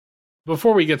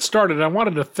Before we get started, I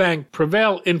wanted to thank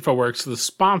Prevail InfoWorks, the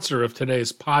sponsor of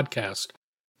today's podcast.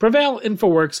 Prevail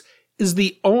InfoWorks is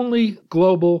the only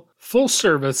global,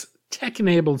 full-service,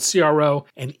 tech-enabled CRO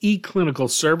and e-clinical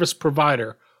service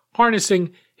provider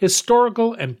harnessing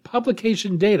historical and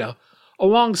publication data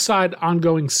alongside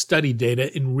ongoing study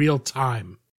data in real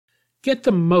time. Get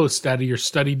the most out of your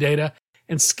study data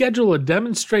and schedule a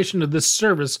demonstration of this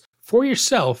service for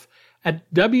yourself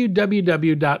at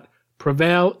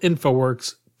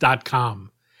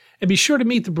www.prevailinfoworks.com. And be sure to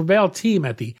meet the Prevail team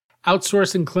at the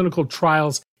Outsourcing Clinical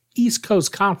Trials East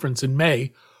Coast Conference in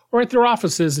May or at their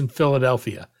offices in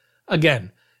Philadelphia.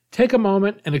 Again, take a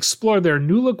moment and explore their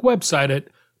new-look website at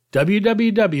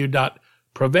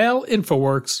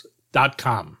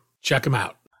www.prevailinfoworks.com. Check them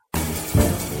out.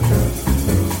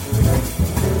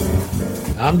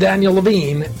 I'm Daniel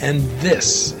Levine, and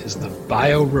this is the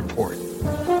Bio Report.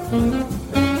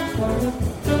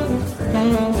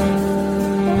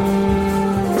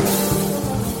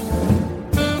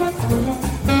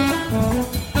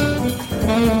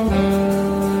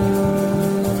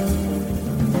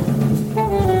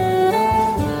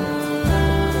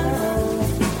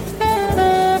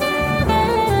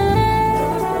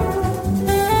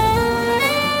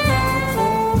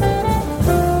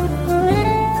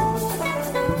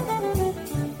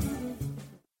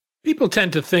 People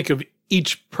tend to think of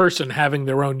each person having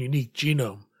their own unique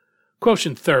genome.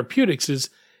 Quotient Therapeutics is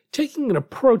taking an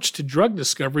approach to drug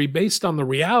discovery based on the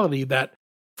reality that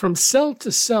from cell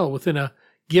to cell within a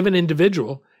given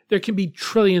individual, there can be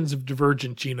trillions of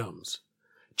divergent genomes.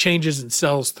 Changes in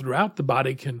cells throughout the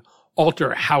body can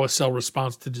alter how a cell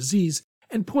responds to disease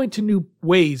and point to new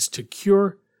ways to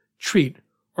cure, treat,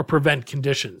 or prevent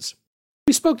conditions.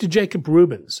 We spoke to Jacob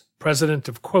Rubens, president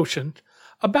of Quotient,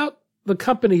 about the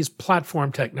company's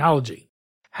platform technology,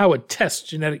 how it tests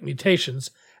genetic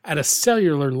mutations at a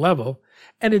cellular level,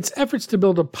 and its efforts to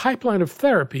build a pipeline of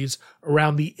therapies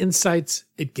around the insights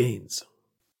it gains.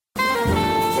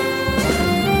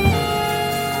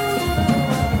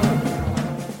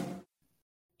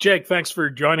 Jake, thanks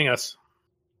for joining us.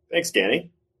 Thanks,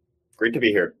 Danny. Great to be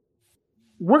here.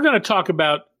 We're going to talk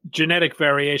about genetic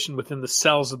variation within the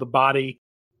cells of the body,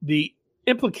 the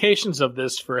implications of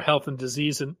this for health and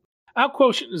disease, and how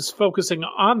Quotient is focusing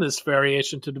on this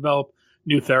variation to develop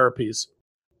new therapies.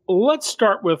 Let's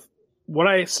start with what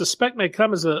I suspect may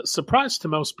come as a surprise to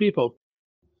most people.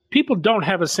 People don't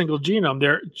have a single genome.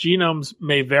 Their genomes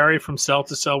may vary from cell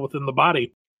to cell within the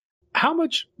body. How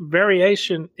much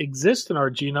variation exists in our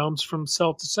genomes from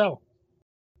cell to cell?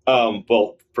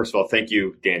 Well, first of all, thank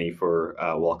you, Danny, for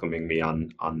welcoming me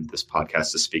on this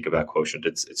podcast to speak about Quotient.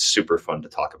 It's super fun to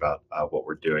talk about what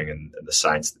we're doing and the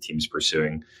science the team's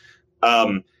pursuing.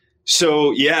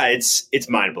 It's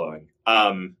mind-blowing.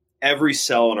 Every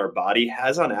cell in our body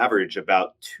has on average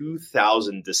about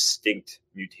 2,000 distinct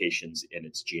mutations in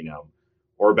its genome,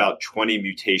 or about 20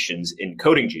 mutations in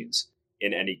coding genes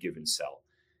in any given cell.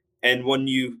 And when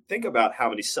you think about how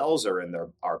many cells are in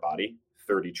our body,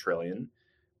 30 trillion,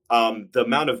 the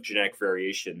amount of genetic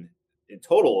variation in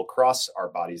total across our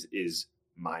bodies is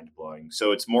mind-blowing.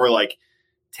 So it's more like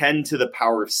 10 to the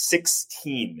power of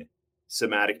 16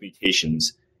 somatic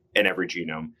mutations in every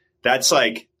genome. That's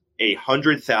like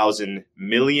 100,000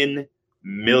 million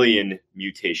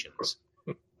mutations.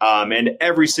 And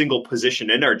every single position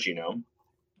in our genome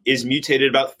is mutated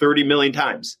about 30 million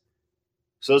times.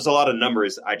 So there's a lot of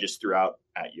numbers I just threw out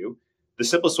at you. The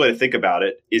simplest way to think about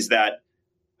it is that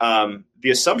the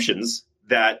assumptions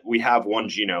that we have one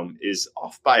genome is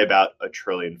off by about 1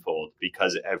 trillion-fold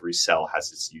because every cell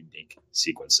has its unique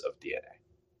sequence of DNA.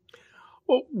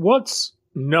 Well, what's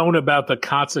known about the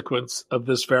consequence of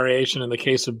this variation in the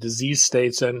case of disease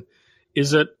states, and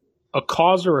is it a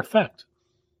cause or effect?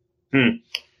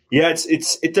 Yeah,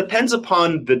 it depends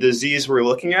upon the disease we're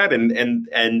looking at and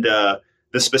the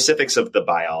specifics of the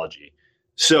biology.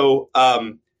 So,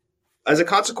 as a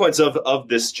consequence of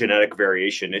this genetic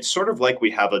variation, it's sort of like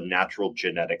we have a natural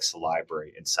genetics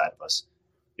library inside of us.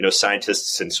 You know,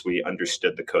 scientists, since we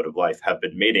understood the code of life, have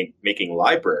been making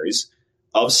libraries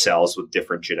of cells with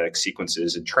different genetic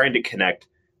sequences and trying to connect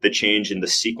the change in the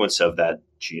sequence of that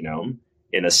genome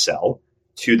in a cell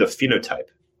to the phenotype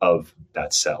of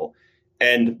that cell.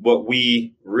 And what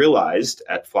we realized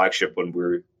at Flagship when we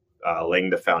were laying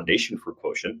the foundation for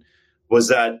Quotient was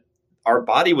that our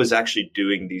body was actually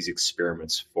doing these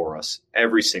experiments for us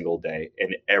every single day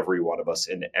in every one of us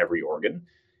in every organ.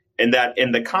 And that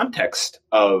in the context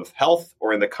of health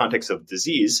or in the context of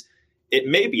disease, it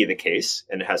may be the case,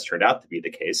 and it has turned out to be the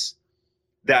case,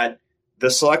 that the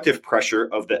selective pressure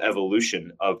of the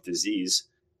evolution of disease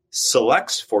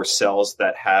selects for cells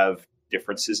that have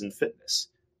differences in fitness,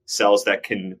 cells that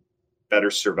can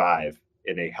better survive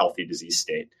in a healthy disease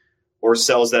state, or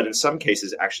cells that in some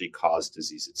cases actually cause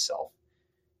disease itself.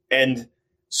 And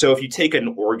so if you take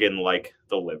an organ like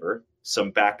the liver,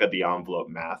 some back of the envelope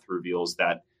math reveals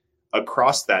that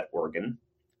across that organ,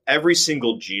 every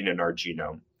single gene in our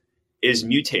genome is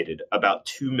mutated about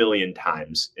 2 million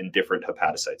times in different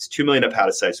hepatocytes, 2 million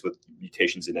hepatocytes with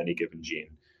mutations in any given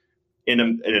gene in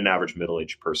an average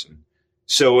middle-aged person.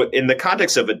 So in the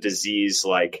context of a disease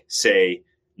like, say,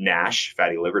 NASH,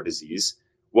 fatty liver disease,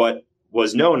 what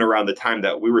was known around the time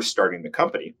that we were starting the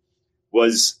company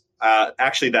was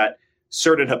actually that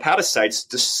certain hepatocytes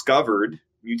discovered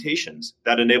mutations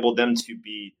that enabled them to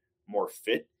be more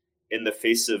fit in the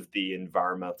face of the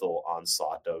environmental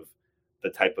onslaught of the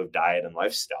type of diet and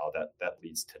lifestyle that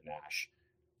leads to NASH.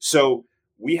 So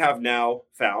we have now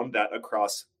found that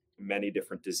across many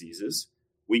different diseases,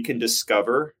 we can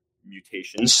discover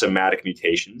mutations, somatic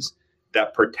mutations,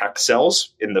 that protect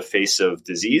cells in the face of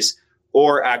disease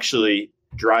or actually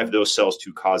drive those cells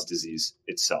to cause disease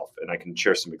itself. And I can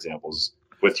share some examples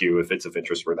with you if it's of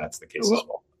interest where that's the case as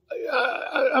well.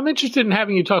 I'm interested in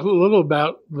having you talk a little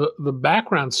about the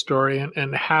background story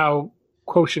and how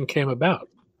Quotient came about.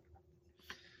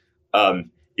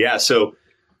 So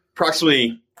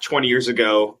approximately 20 years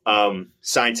ago,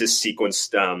 scientists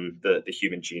sequenced the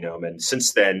human genome. And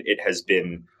since then, it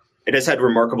has had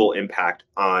remarkable impact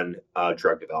on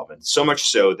drug development. So much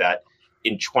so that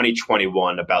in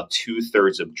 2021, about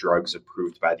 2/3 of drugs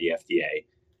approved by the FDA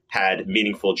had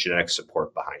meaningful genetic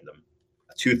support behind them.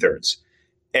 2/3.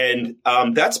 And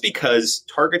that's because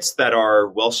targets that are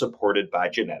well supported by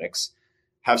genetics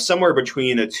have somewhere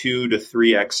between a 2 to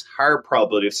 3x higher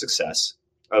probability of success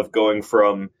of going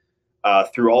from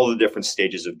through all the different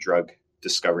stages of drug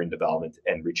discovery and development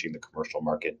and reaching the commercial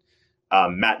market.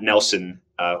 Matt Nelson,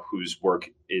 whose work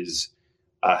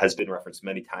has been referenced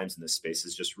many times in this space,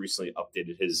 has just recently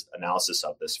updated his analysis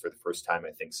of this for the first time,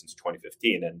 I think, since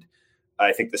 2015. And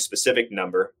I think the specific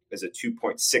number is a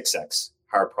 2.6x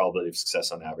higher probability of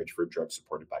success on average for drugs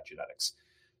supported by genetics.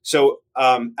 So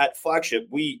at Flagship,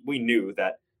 we knew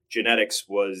that genetics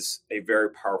was a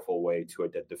very powerful way to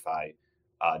identify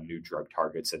new drug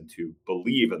targets and to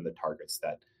believe in the targets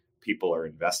that people are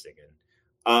investing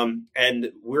in.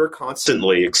 And we're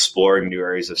constantly exploring new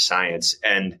areas of science.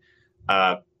 And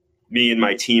me and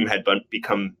my team had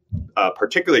become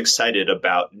particularly excited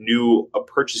about new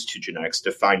approaches to genetics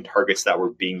to find targets that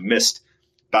were being missed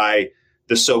by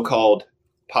the so-called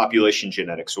population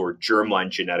genetics or germline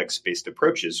genetics-based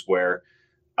approaches, where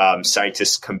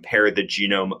scientists compare the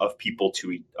genome of people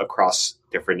across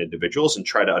different individuals and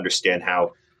try to understand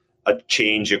how a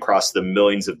change across the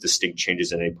millions of distinct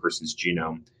changes in a person's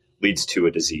genome leads to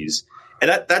a disease. And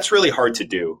that's really hard to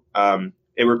do.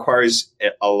 It requires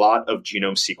a lot of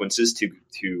genome sequences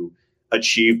to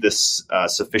achieve this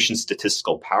sufficient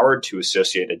statistical power to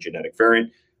associate a genetic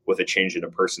variant with a change in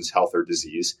a person's health or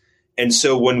disease. And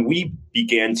so when we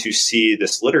began to see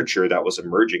this literature that was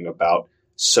emerging about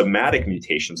somatic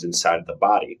mutations inside of the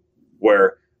body,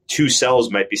 where two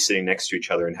cells might be sitting next to each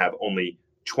other and have only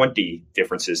 20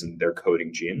 differences in their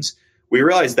coding genes, we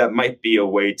realized that might be a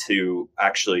way to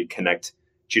actually connect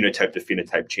genotype to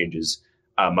phenotype changes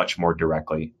much more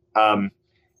directly.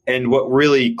 And what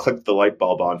really clicked the light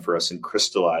bulb on for us and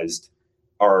crystallized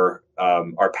our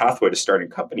pathway to starting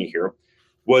a company here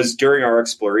was during our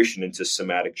exploration into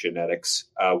somatic genetics,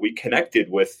 we connected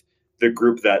with the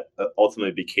group that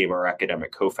ultimately became our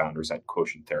academic co-founders at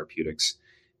Quotient Therapeutics.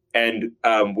 And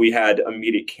we had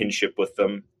immediate kinship with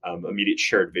them, immediate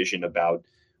shared vision about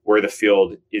where the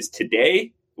field is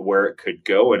today, where it could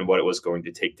go, and what it was going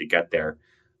to take to get there.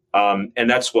 And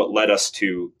that's what led us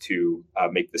to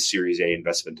make the Series A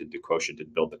investment into Quotient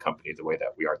and build the company the way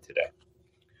that we are today.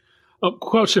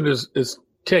 Quotient is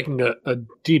taking a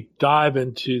deep dive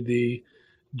into the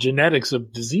genetics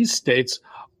of disease states.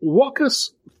 Walk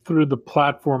us through the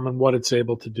platform and what it's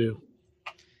able to do.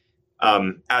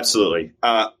 Absolutely.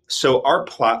 So our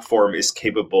platform is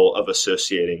capable of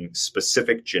associating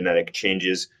specific genetic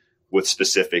changes with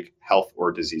specific health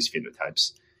or disease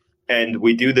phenotypes. And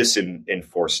we do this in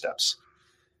 4 steps.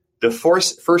 The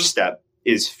first step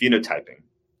is phenotyping.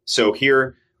 So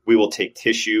here we will take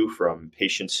tissue from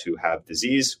patients who have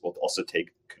disease. We'll also take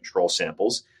control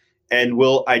samples, and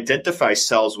we'll identify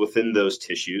cells within those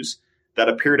tissues that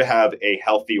appear to have a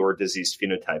healthy or diseased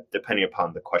phenotype, depending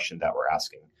upon the question that we're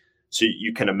asking. So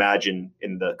you can imagine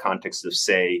in the context of,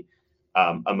 say,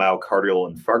 a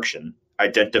myocardial infarction,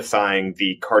 identifying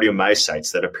the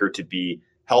cardiomyocytes that appear to be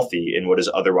healthy in what is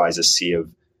otherwise a sea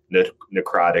of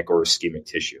necrotic or ischemic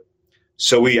tissue.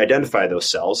 So we identify those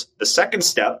cells. The second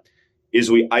step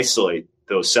is we isolate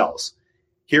those cells.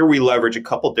 Here we leverage a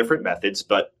couple different methods,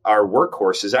 but our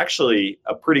workhorse is actually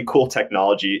a pretty cool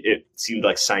technology. It seemed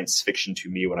like science fiction to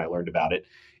me when I learned about it.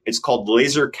 It's called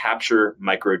laser capture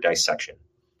microdissection.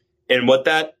 And what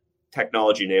that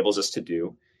technology enables us to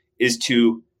do is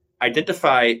to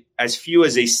identify as few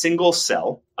as a single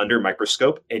cell under a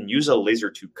microscope and use a laser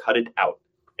to cut it out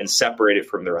and separate it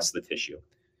from the rest of the tissue.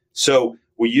 So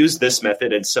we use this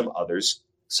method and some others,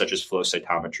 such as flow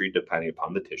cytometry, depending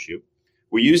upon the tissue.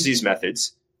 We use these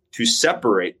methods to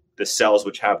separate the cells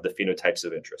which have the phenotypes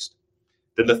of interest.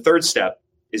 Then the third step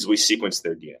is we sequence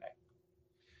their DNA.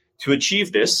 To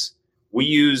achieve this, we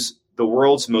use the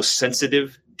world's most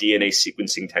sensitive DNA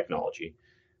sequencing technology.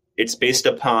 It's based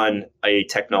upon a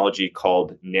technology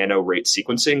called nano-rate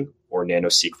sequencing, or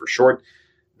NanoSeq for short.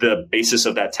 The basis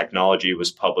of that technology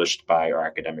was published by our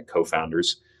academic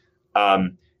co-founders.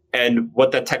 And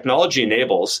what that technology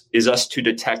enables is us to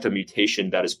detect a mutation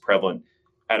that is prevalent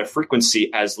at a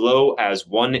frequency as low as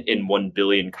 1 in 1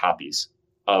 billion copies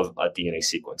of a DNA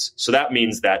sequence. So that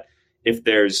means that if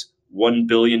there's 1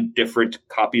 billion different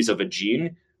copies of a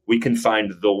gene, we can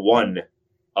find the one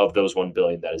of those 1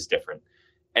 billion that is different.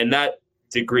 And that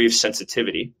degree of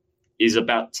sensitivity is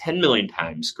about 10 million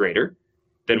times greater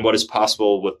than what is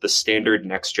possible with the standard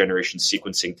next generation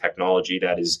sequencing technology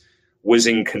that is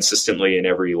whizzing consistently in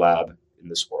every lab in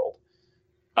this world.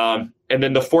 And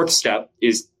then the fourth step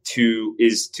is to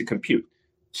compute,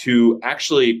 to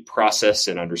actually process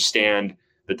and understand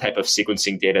the type of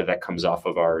sequencing data that comes off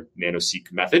of our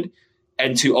NanoSeq method,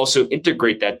 and to also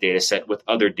integrate that data set with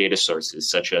other data sources,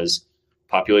 such as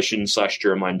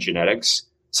population/germline genetics,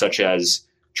 such as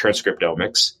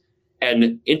transcriptomics,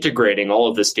 and integrating all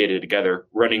of this data together,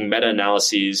 running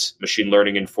meta-analyses, machine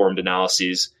learning informed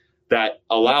analyses that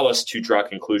allow us to draw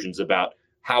conclusions about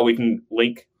how we can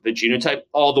link the genotype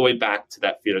all the way back to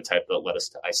that phenotype that led us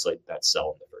to isolate that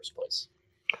cell in the first place.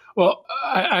 Well,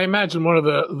 I imagine one of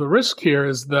the risk here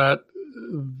is that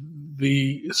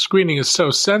the screening is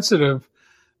so sensitive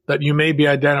that you may be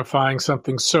identifying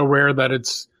something so rare that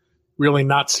it's really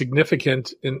not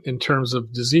significant in terms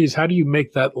of disease. How do you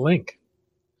make that link?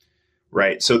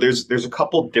 Right. So there's a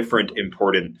couple different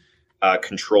important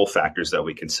control factors that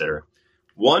we consider.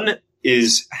 One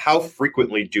is how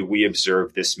frequently do we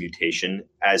observe this mutation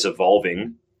as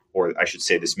evolving, or I should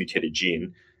say this mutated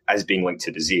gene as being linked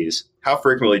to disease? How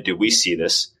frequently do we see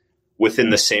this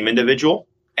within the same individual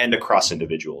and across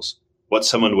individuals? What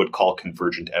someone would call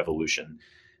convergent evolution.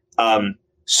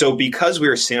 So because we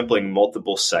are sampling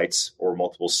multiple sites or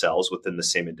multiple cells within the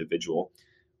same individual,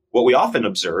 what we often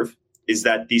observe is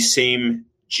that the same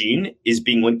gene is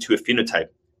being linked to a phenotype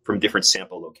from different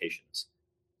sample locations.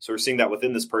 So we're seeing that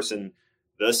within this person,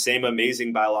 the same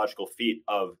amazing biological feat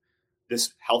of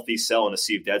this healthy cell in a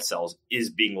sea of dead cells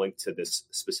is being linked to this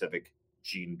specific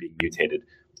gene being mutated.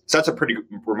 So that's a pretty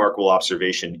remarkable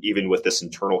observation, even with this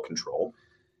internal control.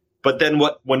 But then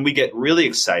when we get really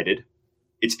excited,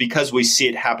 it's because we see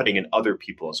it happening in other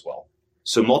people as well.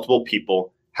 So multiple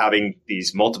people having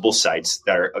these multiple sites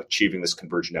that are achieving this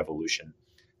convergent evolution.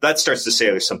 That starts to say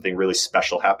there's something really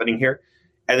special happening here.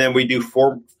 And then we do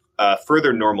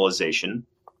further normalization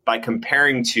by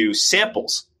comparing to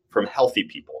samples from healthy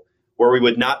people where we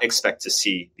would not expect to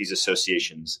see these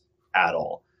associations at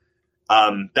all.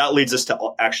 That leads us to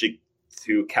actually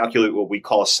to calculate what we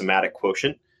call a somatic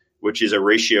quotient, which is a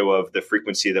ratio of the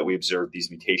frequency that we observe these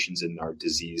mutations in our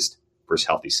diseased versus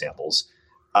healthy samples.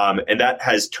 And that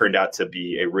has turned out to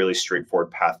be a really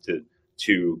straightforward path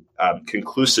to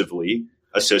conclusively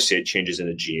associate changes in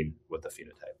a gene with a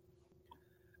phenotype.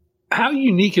 How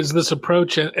unique is this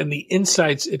approach and the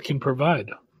insights it can provide?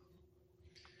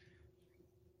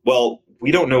 Well,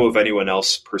 we don't know of anyone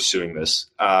else pursuing this.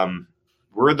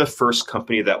 We're the first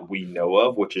company that we know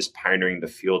of, which is pioneering the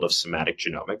field of somatic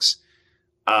genomics.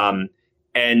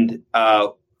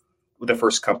 The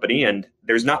first company, and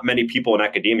there's not many people in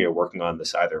academia working on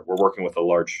this either. We're working with a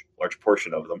large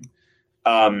portion of them.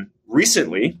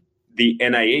 Recently, the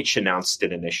NIH announced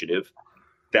an initiative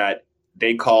that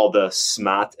they call the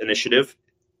SMART initiative.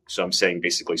 So I'm saying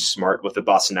basically smart with a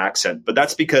Boston accent, but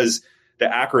that's because the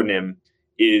acronym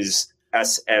is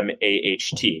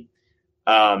SMAHT.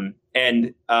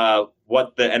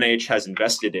 What the NIH has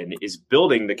invested in is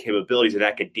building the capabilities in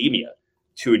academia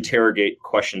to interrogate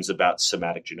questions about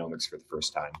somatic genomics for the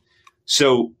first time.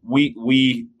 So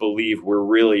we believe we're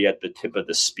really at the tip of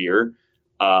the spear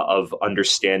of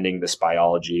understanding this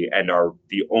biology and are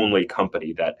the only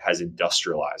company that has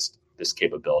industrialized this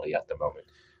capability at the moment.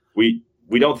 We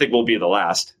don't think we'll be the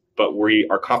last, but we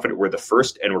are confident we're the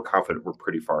first, and we're confident we're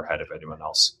pretty far ahead of anyone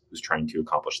else who's trying to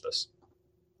accomplish this.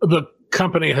 The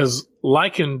company has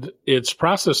likened its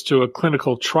process to a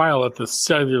clinical trial at the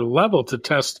cellular level to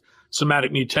test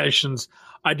somatic mutations,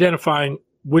 identifying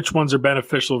which ones are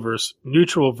beneficial versus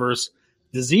neutral versus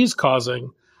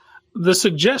disease-causing. The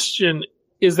suggestion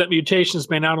is that mutations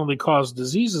may not only cause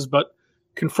diseases, but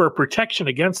confer protection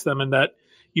against them, and that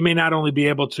you may not only be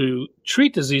able to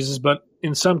treat diseases, but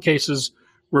in some cases,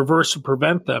 reverse or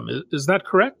prevent them. Is that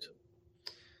correct?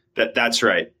 That's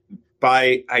right.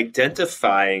 By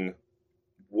identifying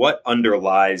what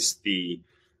underlies the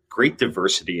great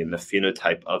diversity in the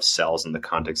phenotype of cells in the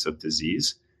context of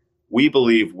disease, we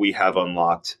believe we have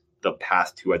unlocked the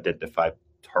path to identify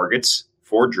targets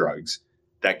for drugs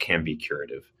that can be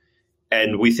curative.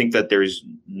 And we think that there's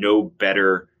no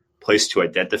better place to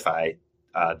identify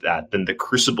that than the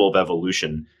crucible of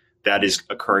evolution that is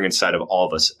occurring inside of all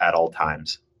of us at all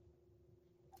times.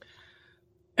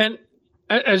 And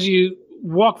as you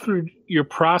walk through your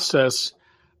process,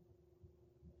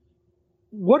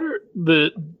 what are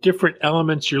the different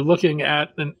elements you're looking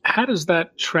at, and how does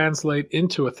that translate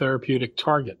into a therapeutic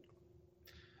target?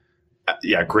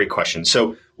 Yeah, great question.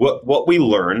 So what we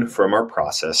learn from our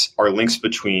process are links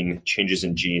between changes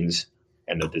in genes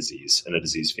and a disease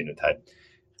phenotype.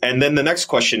 And then the next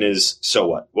question is, so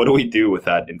what? What do we do with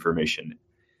that information?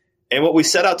 And what we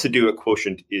set out to do at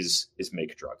Quotient is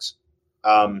make drugs.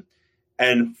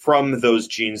 And from those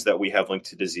genes that we have linked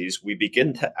to disease, we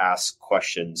begin to ask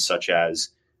questions such as,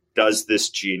 does this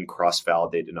gene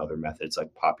cross-validate in other methods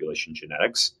like population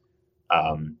genetics,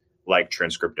 like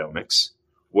transcriptomics?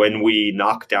 When we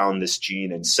knock down this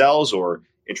gene in cells or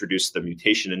introduce the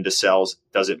mutation into cells,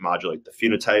 does it modulate the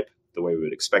phenotype the way we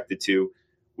would expect it to?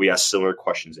 We ask similar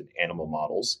questions in animal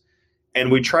models.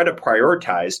 And we try to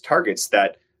prioritize targets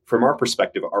that, from our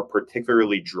perspective, are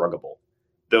particularly druggable.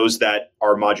 Those that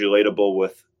are modulatable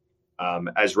with,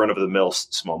 as run-of-the-mill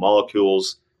small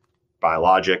molecules,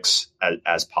 biologics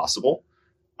as possible.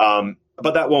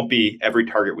 But that won't be every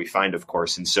target we find, of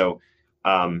course. And so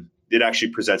it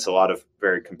actually presents a lot of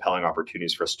very compelling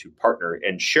opportunities for us to partner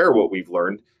and share what we've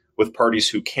learned with parties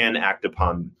who can act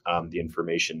upon the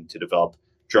information to develop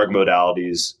drug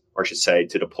modalities, or I should say,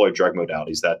 to deploy drug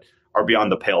modalities that are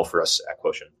beyond the pale for us at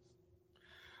Quotient.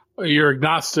 You're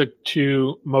agnostic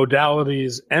to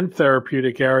modalities and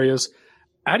therapeutic areas.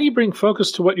 How do you bring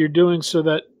focus to what you're doing so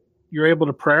that you're able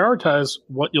to prioritize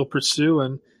what you'll pursue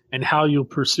and how you'll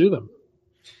pursue them?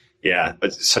 Yeah,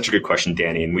 it's such a good question,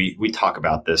 Danny. And we talk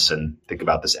about this and think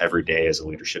about this every day as a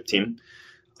leadership team.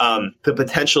 The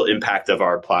potential impact of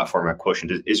our platform at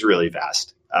Quotient is really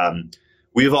vast.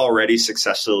 We've already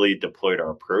successfully deployed our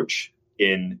approach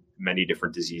in many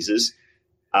different diseases.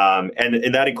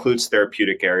 And that includes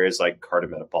therapeutic areas like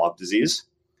cardiometabolic disease,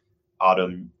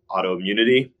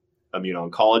 autoimmunity,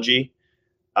 immuno-oncology,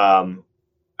 and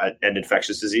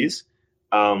infectious disease.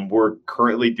 We're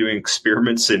currently doing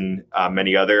experiments in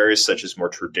many other areas, such as more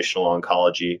traditional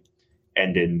oncology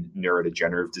and in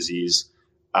neurodegenerative disease.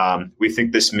 We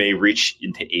think this may reach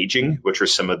into aging, which are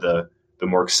some of the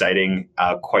more exciting,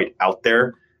 quite out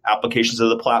there applications of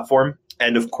the platform,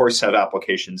 and of course have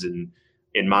applications in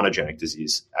monogenic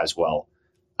disease as well.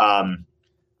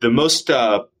 The most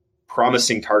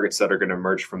promising targets that are going to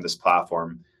emerge from this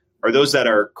platform are those that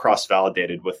are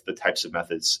cross-validated with the types of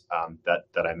methods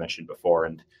that I mentioned before.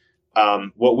 And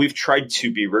what we've tried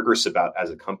to be rigorous about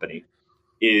as a company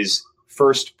is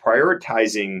first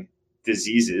prioritizing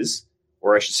diseases,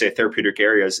 or I should say therapeutic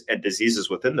areas and diseases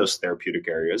within those therapeutic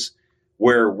areas,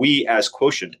 where we as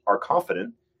Quotient are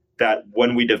confident that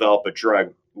when we develop a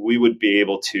drug, we would be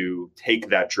able to take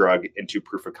that drug into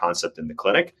proof of concept in the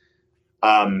clinic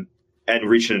and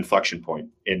reach an inflection point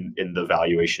in the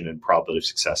valuation and probability of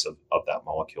success of that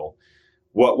molecule.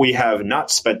 What we have not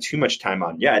spent too much time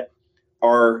on yet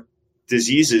are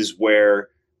diseases where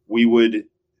we would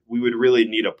really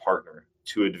need a partner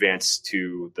to advance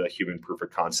to the human proof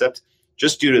of concept,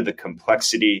 just due to the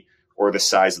complexity or the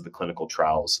size of the clinical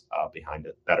trials behind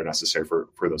it that are necessary for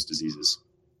those diseases.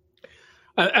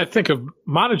 I think of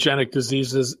monogenic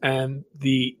diseases and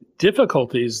the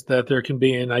difficulties that there can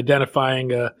be in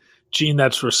identifying a gene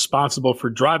that's responsible for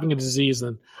driving a disease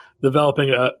and developing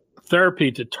a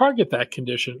therapy to target that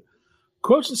condition.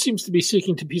 Quotient seems to be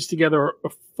seeking to piece together a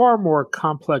far more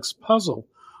complex puzzle.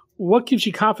 What gives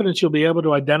you confidence you'll be able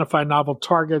to identify novel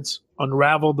targets,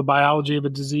 unravel the biology of a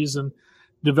disease, and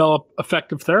develop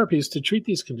effective therapies to treat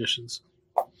these conditions?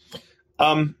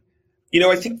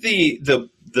 I think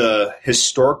the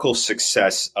historical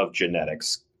success of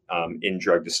genetics in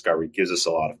drug discovery gives us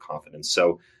a lot of confidence.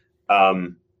 So,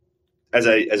 as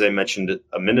I mentioned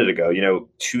a minute ago,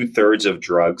 2/3 of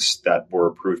drugs that were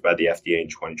approved by the FDA in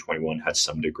 2021 had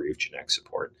some degree of genetic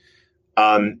support.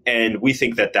 And we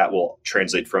think that that will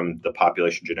translate from the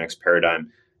population genetics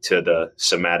paradigm to the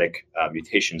somatic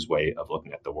mutations way of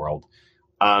looking at the world.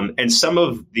 And some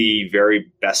of the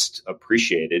very best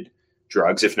appreciated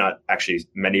drugs, if not actually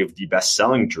many of the best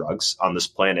selling drugs on this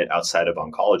planet outside of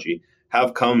oncology,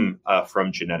 have come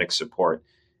from genetic support.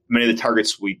 Many of the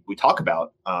targets we talk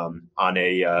about on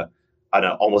an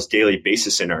almost daily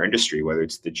basis in our industry, whether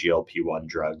it's the GLP-1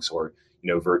 drugs or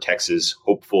Vertex's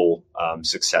hopeful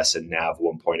success in NaV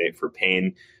 1.8 for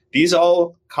pain. These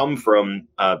all come from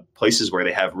places where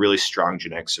they have really strong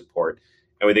genetic support,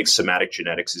 and we think somatic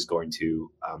genetics is going to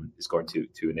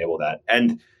enable that,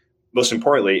 and most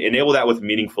importantly, enable that with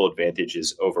meaningful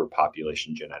advantages over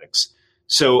population genetics.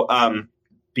 So,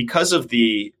 because of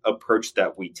the approach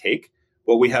that we take,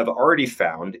 what we have already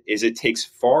found is it takes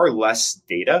far less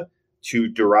data to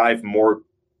derive more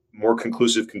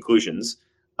conclusive conclusions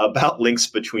about links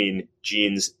between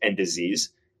genes and disease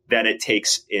than it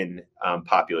takes in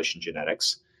population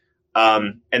genetics.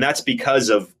 And that's because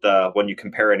of when you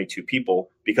compare any two people,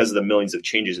 because of the millions of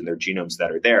changes in their genomes that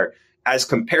are there, as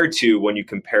compared to when you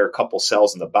compare a couple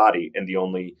cells in the body and the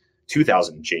only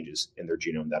 2,000 changes in their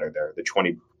genome that are there, the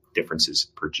 20 differences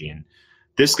per gene.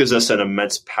 This gives us an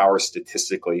immense power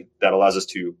statistically that allows us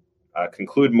to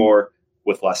conclude more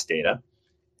with less data.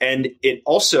 And it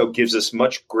also gives us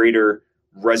much greater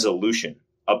resolution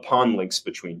upon links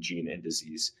between gene and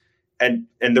disease. And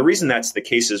the reason that's the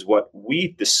case is what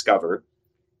we discover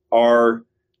are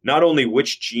not only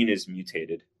which gene is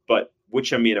mutated, but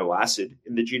which amino acid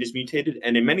in the gene is mutated.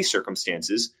 And in many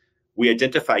circumstances, we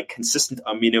identify consistent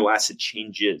amino acid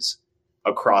changes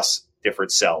across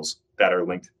different cells that are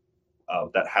linked,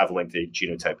 that have linked a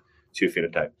genotype to a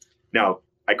phenotype. Now,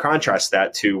 I contrast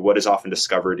that to what is often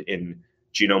discovered in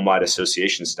genome-wide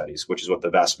association studies, which is what the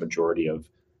vast majority of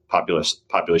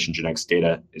population genetics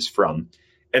data is from.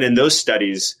 And in those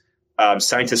studies,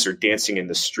 scientists are dancing in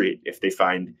the street if they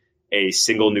find a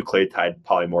single nucleotide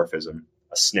polymorphism,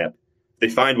 a SNP. They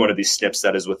find one of these SNPs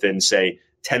that is within, say,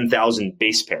 10,000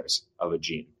 base pairs of a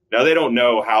gene. Now, they don't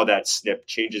know how that SNP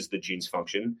changes the gene's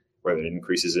function, whether it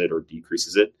increases it or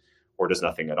decreases it, or does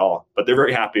nothing at all. But they're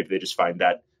very happy if they just find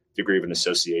that degree of an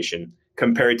association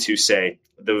compared to, say,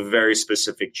 the very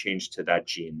specific change to that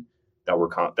gene that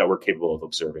we're capable of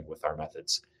observing with our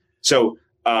methods. So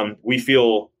we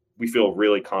feel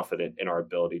really confident in our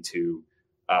ability to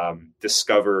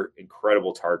discover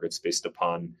incredible targets based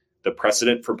upon the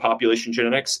precedent for population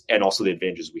genetics and also the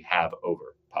advantages we have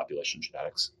over population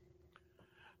genetics.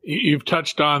 You've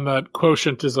touched on that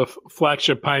Quotient is a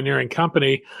flagship pioneering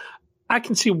company. I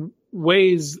can see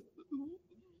ways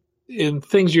in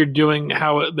things you're doing,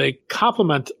 how they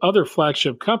complement other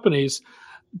flagship companies.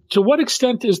 To what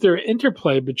extent is there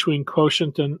interplay between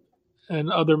Quotient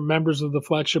and other members of the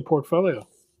flagship portfolio?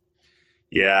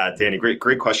 Yeah, Danny,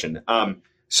 great question.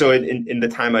 So in the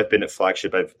time I've been at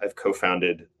Flagship, I've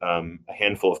co-founded a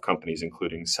handful of companies,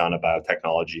 including Sana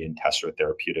Biotechnology and Quotient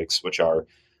Therapeutics, which are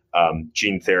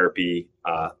gene therapy,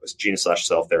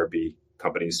 gene/cell therapy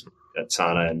companies at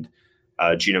Sana, and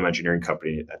genome engineering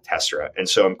company at Tessera. And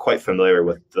so I'm quite familiar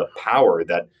with the power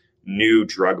that new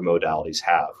drug modalities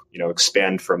have.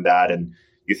 Expand from that, and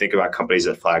you think about companies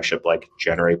at Flagship like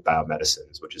Generate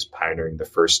Biomedicines, which is pioneering the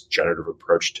first generative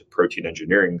approach to protein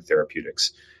engineering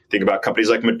therapeutics. Think about companies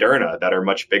like Moderna that are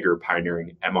much bigger,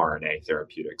 pioneering mRNA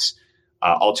therapeutics.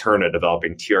 Alterna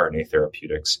developing tRNA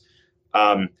therapeutics.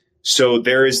 So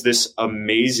there is this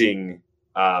amazing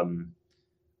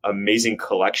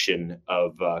collection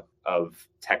of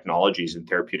technologies and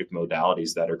therapeutic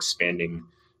modalities that are expanding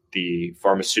the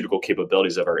pharmaceutical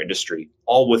capabilities of our industry,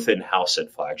 all within house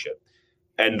at Flagship.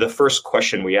 And the first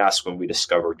question we ask when we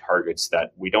discover targets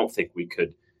that we don't think we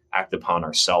could act upon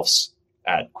ourselves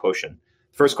at Quotient,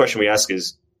 the first question we ask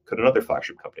is, could another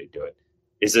Flagship company do it?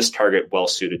 Is this target well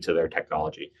suited to their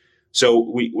technology? So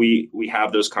we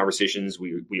have those conversations.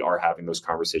 We are having those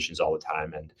conversations all the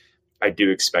time. And I do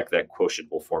expect that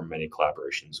Quotient will form many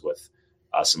collaborations with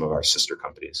some of our sister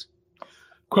companies.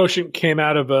 Quotient came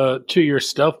out of a 2-year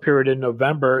stealth period in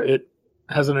November. It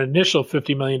has an initial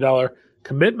 $50 million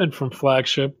commitment from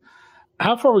Flagship.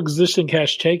 How far will existing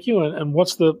cash take you, and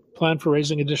what's the plan for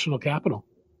raising additional capital?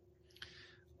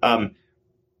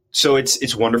 So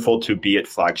it's wonderful to be at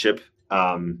Flagship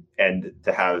and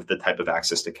to have the type of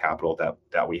access to capital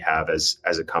that we have as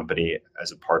a company,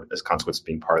 as a consequence of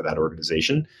being part of that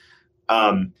organization.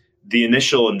 The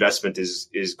initial investment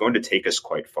is going to take us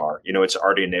quite far. It's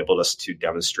already enabled us to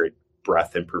demonstrate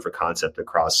breadth and proof of concept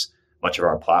across much of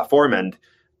our platform, and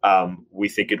we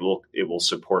think it will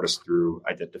support us through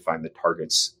identifying the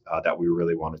targets that we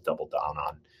really want to double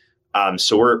down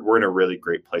So we're in a really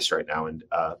great place right now, and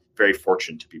very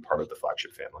fortunate to be part of the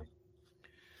Flagship family.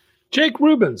 Jacob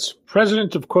Rubens,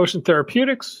 president of Quotient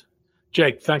Therapeutics.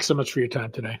 Jake, thanks so much for your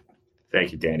time today.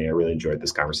 Thank you, Danny. I really enjoyed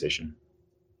this conversation.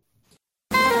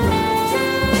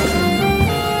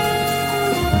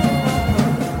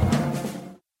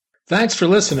 Thanks for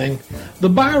listening. The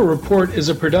Bio Report is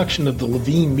a production of the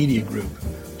Levine Media Group.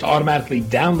 To automatically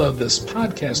download this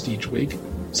podcast each week,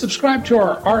 subscribe to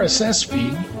our RSS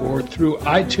feed or through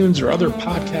iTunes or other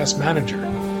podcast manager.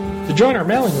 To join our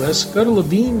mailing list, go to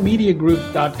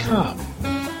levinemediagroup.com.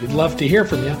 We'd love to hear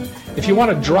from you. If you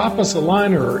want to drop us a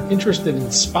line or are interested in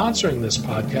sponsoring this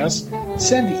podcast,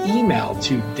 send an email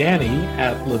to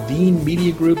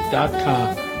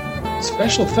danny@levinemediagroup.com.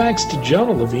 Special thanks to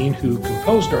Jonah Levine, who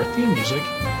composed our theme music,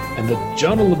 and the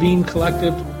Jonah Levine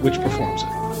Collective, which performs it.